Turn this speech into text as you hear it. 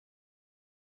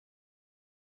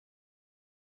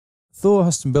Thor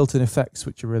has some built-in effects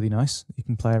which are really nice that you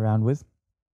can play around with.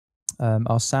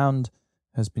 Our sound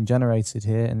has been generated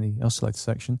here in the oscillator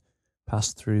section,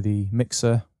 passed through the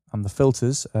mixer and the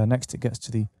filters. Next it gets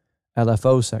to the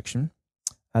LFO section.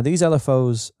 These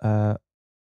LFOs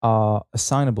are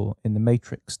assignable in the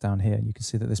matrix down here. You can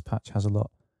see that this patch has a lot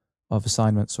of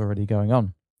assignments already going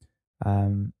on.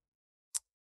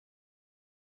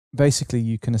 Basically,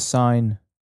 you can assign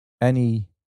any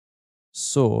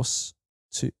source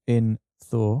in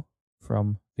Thor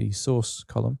from the source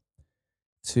column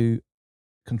to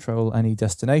control any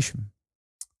destination.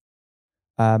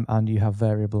 And you have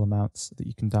variable amounts that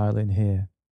you can dial in here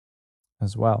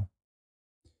as well.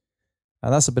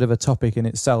 And that's a bit of a topic in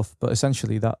itself, but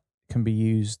essentially that can be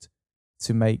used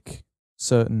to make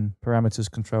certain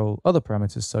parameters control other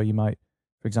parameters. So you might,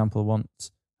 for example,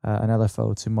 want an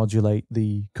LFO to modulate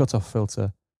the cutoff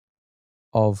filter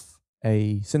of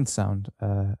a synth sound.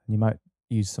 You might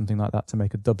use something like that to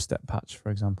make a dubstep patch,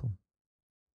 for example.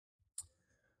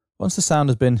 Once the sound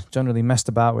has been generally messed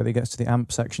about with, it gets to the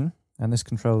amp section, and this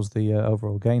controls the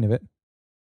overall gain of it.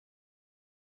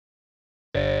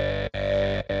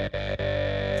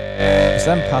 It's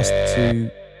then passed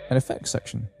to an effects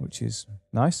section, which is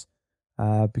nice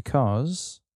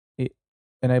because it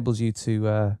enables you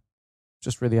to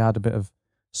just really add a bit of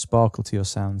sparkle to your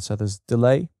sound. So there's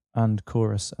delay and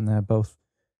chorus, and they're both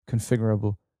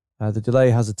configurable. The delay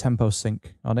has a tempo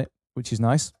sync on it, which is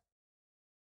nice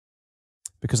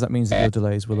because that means that your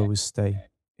delays will always stay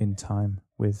in time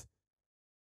with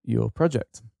your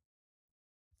project.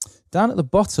 Down at the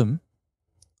bottom,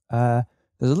 there's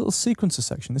a little sequencer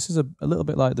section. This is a little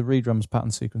bit like the ReDrum's pattern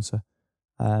sequencer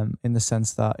in the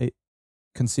sense that it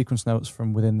can sequence notes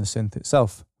from within the synth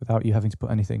itself without you having to put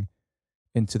anything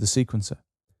into the sequencer.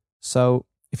 So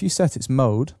if you set its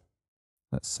mode,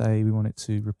 let's say we want it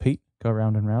to repeat, go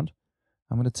round and round.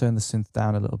 I'm going to turn the synth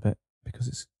down a little bit because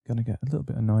it's going to get a little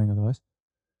bit annoying otherwise.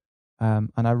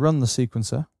 And I run the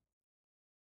sequencer.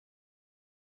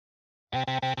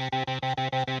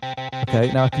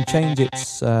 Okay, now I can change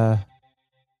its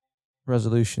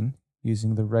resolution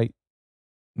using the rate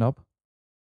knob.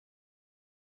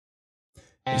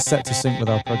 It's set to sync with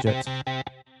our project.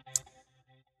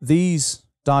 These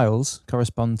dials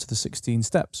correspond to the 16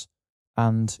 steps,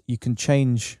 and you can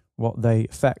change what they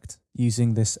affect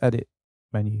using this edit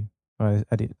menu, or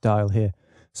edit dial here.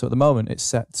 So at the moment it's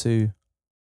set to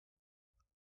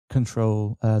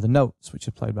control the notes which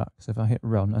are played back. So if I hit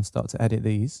run and start to edit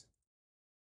these,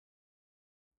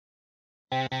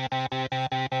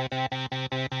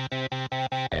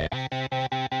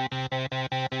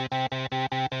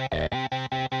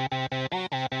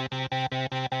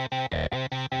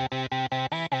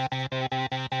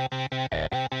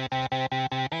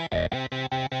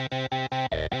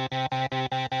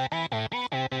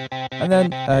 and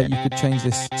then you could change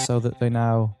this so that they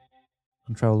now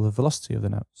control the velocity of the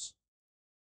notes.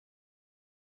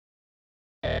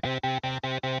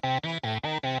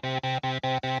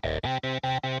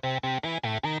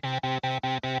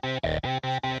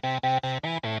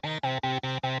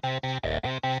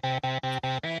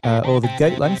 Or the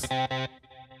gate length.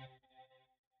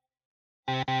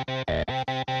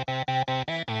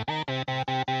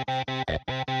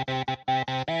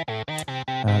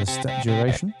 The step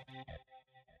duration.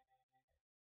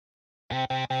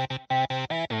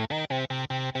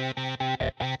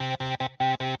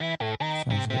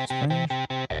 Sounds a bit strange.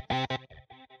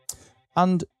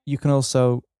 And you can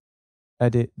also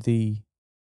edit the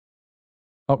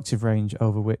octave range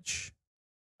over which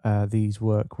these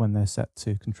work when they're set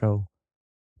to control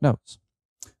notes.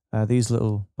 These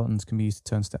little buttons can be used to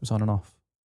turn steps on and off.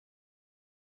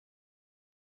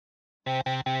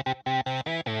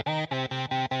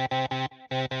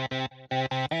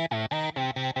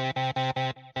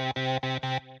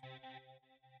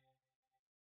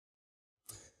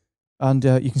 And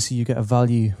you can see you get a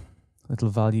little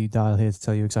value dial here to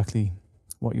tell you exactly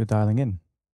what you're dialing in.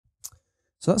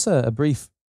 So that's a brief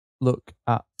look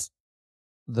at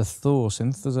the Thor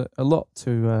synth. There's a lot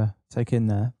to take in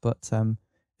there, but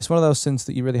it's one of those synths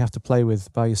that you really have to play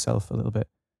with by yourself a little bit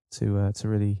to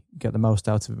really get the most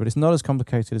out of it. But it's not as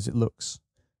complicated as it looks.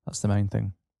 That's the main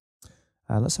thing.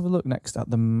 Let's have a look next at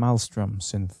the Maelstrom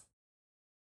synth.